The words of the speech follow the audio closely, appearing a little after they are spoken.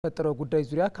በተፈጠረው ጉዳይ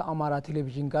ዙሪያ ከአማራ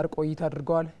ቴሌቪዥን ጋር ቆይታ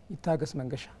አድርገዋል። ይታገስ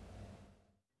መንገሻ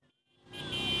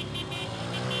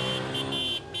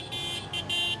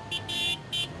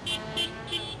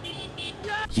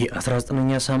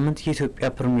የ19ኛ ሳምንት የኢትዮጵያ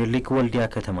ፕሪሚየር ሊግ ወልዲያ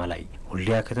ከተማ ላይ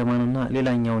ወልዲያ ከተማንና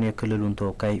ሌላኛውን የክልሉን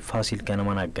ተወካይ ፋሲል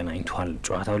ከነማን አገናኝቷል።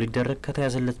 ጨዋታው ሊደረግ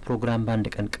ከተያዘለት ፕሮግራም በአንድ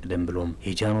ቀን ቀደም ብሎም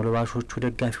የጃኖ ለባሾቹ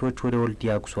ደጋፊዎች ወደ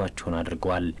ወልዲያ ጉዟቸውን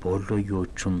አድርገዋል።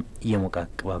 በወሎዮቹም የሞቀ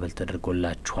አቀባበል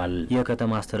ተደርጎላቸዋል።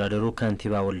 የከተማ አስተዳደሩ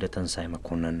ከንቲባ ወልደ ተንሳይ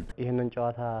መኮንን ይህንን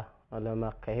ጨዋታ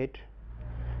ለማካሄድ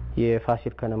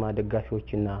የፋሲል ከነማ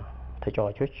ደጋፊዎችና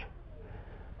ተጫዋቾች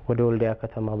ወደ ወልዲያ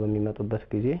ከተማ በሚመጡበት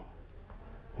ጊዜ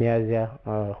ሚያዝያ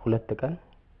 2 ቀን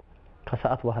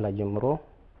ከሰዓት በኋላ ጀምሮ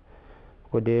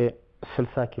ወደ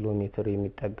 60 ኪሎ ሜትር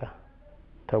የሚጠጋ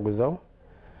ተጉዘው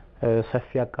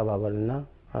ሰፊ አቀባበልና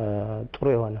ጥሩ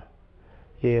የሆነ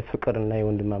የፍቅርና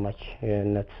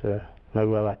የወንድማማችነት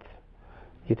መግባባት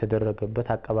የተደረገበት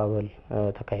አቀባበል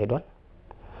ተካሂዷል።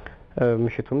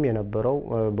 ምሽቱም የነበረው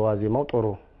በዋዜማው ጥሩ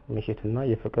ምሽትና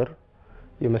የፍቅር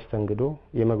የመስተንግዶ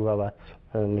የመግባባት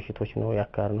ምሽቶች ነው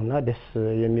ያካርነውና ደስ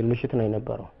የሚል ምሽት ነው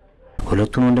የነበረው።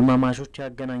 ሁለቱን ወንድማማቾች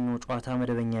ያገናኘው ጨዋታ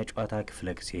መደበኛ ጨዋታ ክፍለ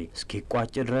ጊዜ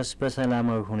እስኪቋጭ ድረስ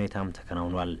በሰላማዊ ሁኔታም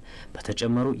ተከናውኗል።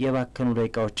 በተጨመሩ የባከኑ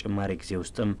ደቂቃዎች ጭማሪ ጊዜ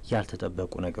ውስጥም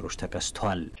ያልተጠበቁ ነገሮች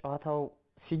ተከስተዋል። ጨዋታው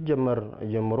ሲጀመር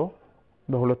ጀምሮ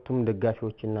በሁለቱም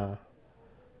ደጋፊዎችና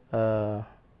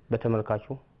በተመልካቹ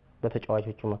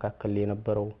በተጫዋቾቹ መካከል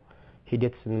የነበረው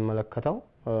ሂደት ስንመለከተው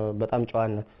በጣም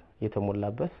ጨዋነት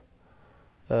የተሞላበት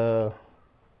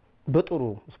በጥሩ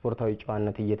ስፖርታዊ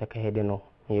ጨዋነት እየተካሄደ ነው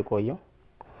የቆየው።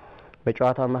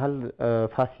 በጨዋታው መሃል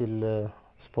ፋሲል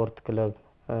ስፖርት ክለብ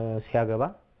ሲያገባ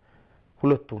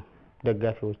ሁለቱም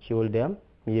ደጋፊዎች የወልዲያም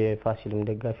የፋሲልም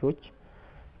ደጋፊዎች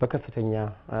በከፍተኛ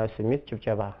ስሜት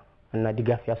ጭብጨባ እና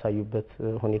ድጋፍ ያሳዩበት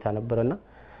ሁኔታ ነበርና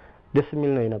ደስ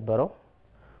የሚል ነው የነበረው።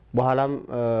 በኋላም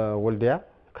ወልዲያ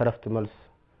ከረፍት መልስ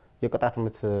የቅጣት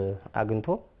ምት አግኝቶ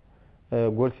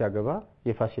ጎል ሲያገባ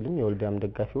የፋሲልም የወልዲያም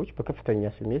ደጋፊዎች በከፍተኛ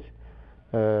ስሜት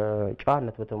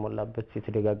ጨዋነት በተሞላበት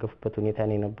የተደጋገፉበት ሁኔታ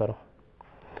ነው የነበረው።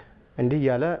 እንዲህ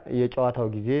ያለ የጨዋታው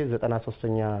ጊዜ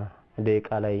 93ኛ ደቂቃ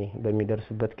ላይ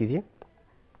በሚደርስበት ጊዜ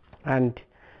አንድ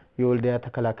የወልዲያ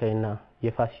ተከላካይና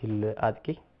የፋሲል አጥቂ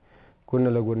ጎን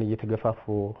ለጎን እየተገፋፉ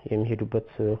የሚሄዱበት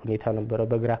ሁኔታ ነበረ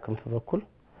በግራ ክንፍ በኩል።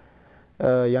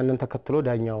 ያንን ተከትሎ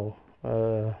ዳኛው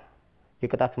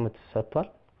የቅጣት ምት ሰጥቷል።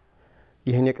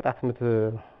 ይህን የቅጣት ምት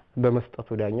በመስጠቱ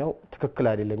ዳኛው ትክክል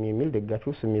አይደለም የሚል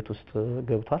ደጋፊው ስሜት ውስጥ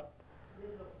ገብቷል።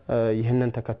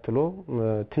 ይህንን ተከትሎ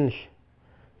ትንሽ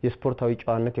የስፖርታዊ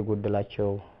ጨዋነት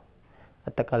የጎደላቸው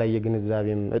አጠቃላይ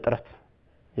የግንዛቤም እጥረት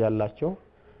ያላቸው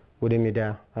ወደ ሜዳ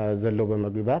ዘለው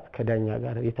በመግባት ከዳኛ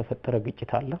ጋር የተፈጠረ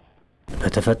ግጭት አለ።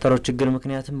 በተፈጠረው ችግር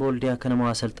ምክንያትም በወልዲያ ከነማ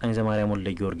አሰልጣኝ ዘማሪያም ወልደ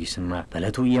ጊዮርጊስና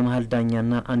በለቱ የመሃል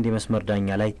ዳኛና አንድ የመስመር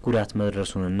ዳኛ ላይ ጉዳት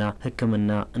መድረሱንና ሕክምና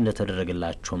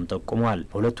እንደተደረገላቸውም ጠቁመዋል።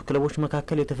 በሁለቱ ክለቦች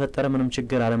መካከል የተፈጠረ ምንም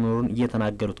ችግር አለመኖሩን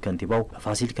እየተናገሩት ከንቲባው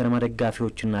በፋሲል ከነማ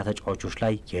ደጋፊዎችና ተጫዋቾች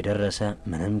ላይ የደረሰ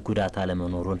ምንም ጉዳት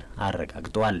አለመኖሩን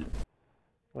አረጋግጠዋል።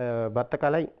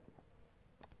 በአጠቃላይ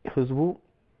ህዝቡ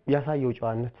ያሳየው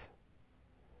ጨዋነት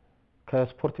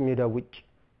ከስፖርት ሜዳ ውጭ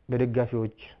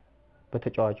በደጋፊዎች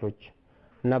በተጫዋቾች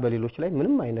እና በሌሎች ላይ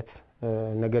ምንም አይነት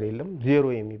ነገር የለም። ዜሮ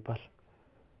የሚባል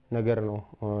ነገር ነው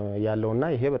ያለውና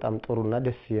ይሄ በጣም ጥሩና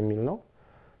ደስ የሚል ነው።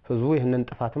 ህዝቡ ይሄንን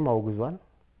ጥፋትም አውግዟል።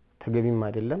 ተገቢም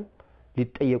አይደለም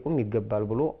ሊጠየቁም ይገባል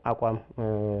ብሎ አቋም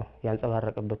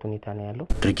ያንጸባረቀበት ሁኔታ ነው ያለው።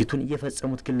 ድርጊቱን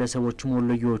የፈጸሙት ግለሰቦችም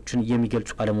ወሎዮችን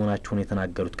የሚገልጹ አለመሆናቸውን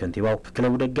የተናገሩት ከንቲባው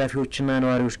ከክለቡ ደጋፊዎችና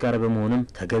ነዋሪዎች ጋር በመሆንም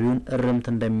ተገቢውን እርምት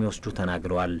እንደሚወስዱ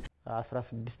ተናግረዋል።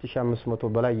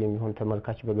 16500 በላይ የሚሆን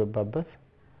ተመልካች በገባበት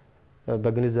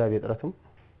በግንዛቤ ጥረትም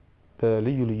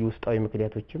በልዩ ልዩ ውስጣዊ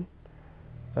ምክንያቶችም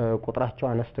ቁጥራቸው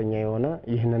አነስተኛ የሆነ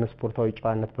ይህንን ስፖርታዊ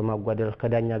ጨዋነት በማጓደል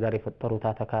ከዳኛ ጋር የፈጠሩት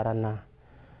አተካራና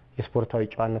የስፖርታዊ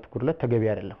ጨዋነት ጉድለት ተገቢ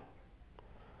አይደለም።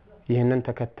 ይህንን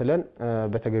ተከትለን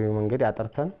በተገቢው መንገድ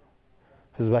አጥርተን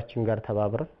ህዝባችን ጋር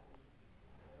ተባብረን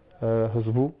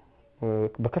ህዝቡ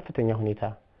በከፍተኛ ሁኔታ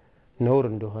ነውር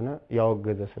እንደሆነ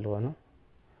ያወገዘ ስለሆነ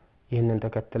ይህንን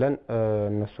ተከትለን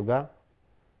እነሱ ጋር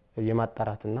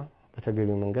የማጣራትና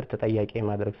በተገቢው መንገድ ተጠያቂ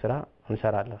የማድረግ ስራ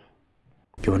እንሰራለን።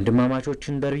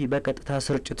 የወንድማማቾችን ደርቢ በቀጥታ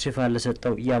ስርጭት ሽፋን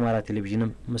ለሰጠው የአማራ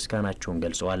ቴሌቪዥንም ምስጋናቸውን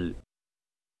ገልጸዋል።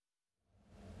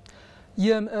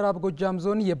 የምዕራብ ጎጃም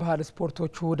ዞን የባህል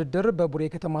ስፖርቶች ውድድር በቡሬ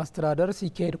ከተማ አስተዳደር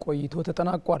ሲካሄድ ቆይቶ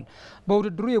ተጠናቋል።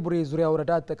 በውድድሩ የቡሬ ዙሪያ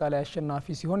ወረዳ አጠቃላይ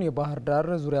አሸናፊ ሲሆን የባህር ዳር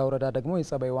ዙሪያ ወረዳ ደግሞ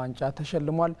የጸባይ ዋንጫ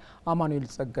ተሸልሟል። አማኑኤል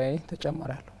ጸጋዬ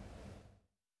ተጨማሪ አለው።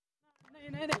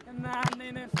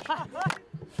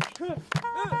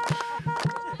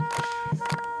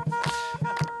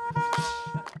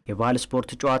 የባህል ስፖርት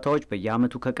ጨዋታዎች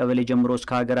በየዓመቱ ከቀበሌ ጀምሮ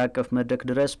እስከ ሀገር አቀፍ መድረክ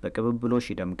ድረስ በቅብብሎሽ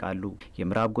ይደምቃሉ።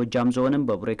 የምዕራብ ጎጃም ዞንም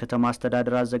በቡሬ ከተማ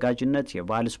አስተዳደር አዘጋጅነት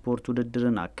የባህል ስፖርት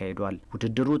ውድድርን አካሂዷል።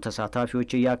 ውድድሩ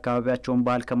ተሳታፊዎች የአካባቢያቸውን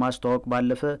ባህል ከማስተዋወቅ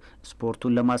ባለፈ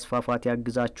ስፖርቱን ለማስፋፋት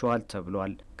ያግዛቸዋል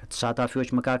ተብሏል። ከተሳታፊዎች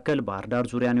መካከል ባህር ዳር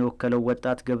ዙሪያን የወከለው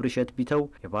ወጣት ገብርሸት ቢተው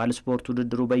የባህል ስፖርት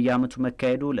ውድድሩ በየዓመቱ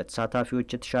መካሄዱ ለተሳታፊዎች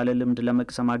የተሻለ ልምድ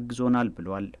ለመቅሰም አግዞናል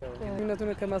ብሏል። ግንኙነቱን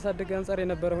ከማሳደግ አንጻር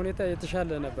የነበረ ሁኔታ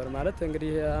የተሻለ ነበር ማለት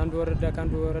እንግዲህ አንድ ወረዳ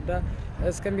ከአንድ ወረዳ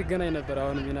እስከሚገናኝ ነበር።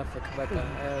 አሁንም ይናፍቅ በቃ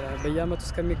በየዓመቱ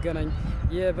እስከሚገናኝ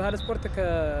የባህል ስፖርት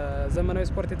ከዘመናዊ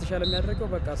ስፖርት የተሻለ የሚያደርገው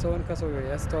በቃ ሰውን ከሰው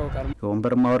ያስተዋውቃል።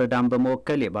 የወንበርማ ወረዳን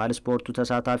በመወከል የባህል ስፖርቱ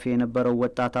ተሳታፊ የነበረው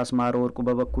ወጣት አስማረ ወርቁ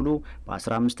በበኩሉ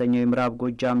በ15ኛው የምዕራብ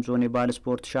ጎጃም ዞን የባህል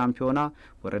ስፖርት ሻምፒዮና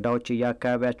ወረዳዎች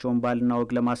የአካባቢያቸውን ባህልና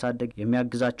ወግ ለማሳደግ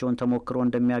የሚያግዛቸውን ተሞክሮ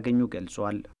እንደሚያገኙ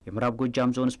ገልጿል። የምዕራብ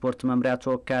ጎጃም ዞን ስፖርት መምሪያ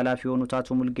ተወካይ ኃላፊ የሆኑት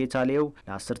አቶ ሙልጌታ ሌው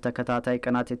ለ10 ተከታታይ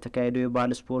ቀናት የተካሄደው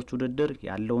የባህል ስፖርት ውድድር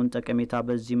ያለውን ጠቀሜታ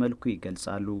በዚህ መልኩ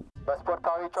ይገልጻሉ።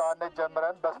 በስፖርታዊ ጨዋነት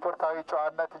ጀምረን በስፖርታዊ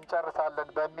ጨዋነት እንጨርሳለን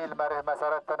በሚል መርህ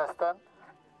መሰረት ተነስተን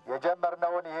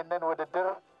የጀመርነውን ይህንን ውድድር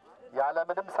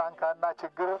ያለምንም ሳንካና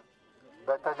ችግር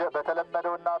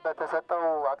በተለመደውና በተሰጠው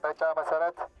አቅጣጫ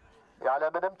መሰረት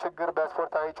ያለምንም ችግር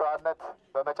በስፖርታዊ ጨዋነት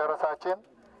በመጨረሳችን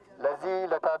ለዚህ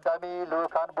ለታዳሚ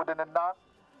ልኡካን ቡድንና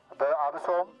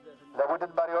በአብሶም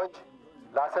ለቡድን መሪዎች፣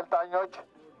 ለአሰልጣኞች፣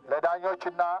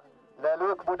 ለዳኞችና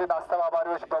ለልኡክ ቡድን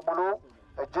አስተባባሪዎች በሙሉ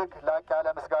እጅግ ላቅ ያለ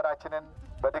ምስጋናችንን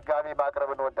በድጋሚ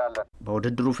ማቅረብ እንወዳለን።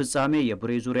 በውድድሩ ፍጻሜ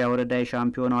የቡሬ ዙሪያ ወረዳ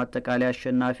የሻምፒዮናው አጠቃላይ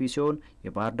አሸናፊ ሲሆን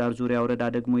የባህር ዳር ዙሪያ ወረዳ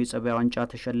ደግሞ የጸባይ ዋንጫ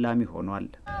ተሸላሚ ሆኗል።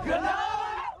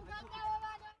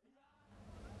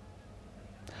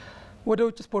 ወደ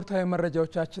ውጭ ስፖርታዊ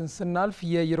መረጃዎቻችን ስናልፍ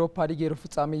የዩሮፓ ሊግ የሩብ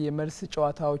ፍጻሜ የመልስ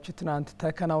ጨዋታዎች ትናንት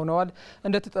ተከናውነዋል።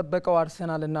 እንደተጠበቀው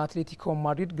አርሰናልና አትሌቲኮ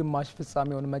ማድሪድ ግማሽ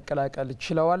ፍጻሜውን መቀላቀል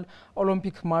ችለዋል።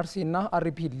 ኦሎምፒክ ማርሴይና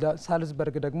አርቢ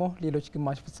ሳልዝበርግ ደግሞ ሌሎች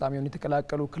ግማሽ ፍጻሜውን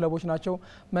የተቀላቀሉ ክለቦች ናቸው።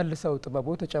 መልሰው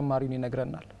ጥበቡ ተጨማሪውን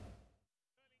ይነግረናል።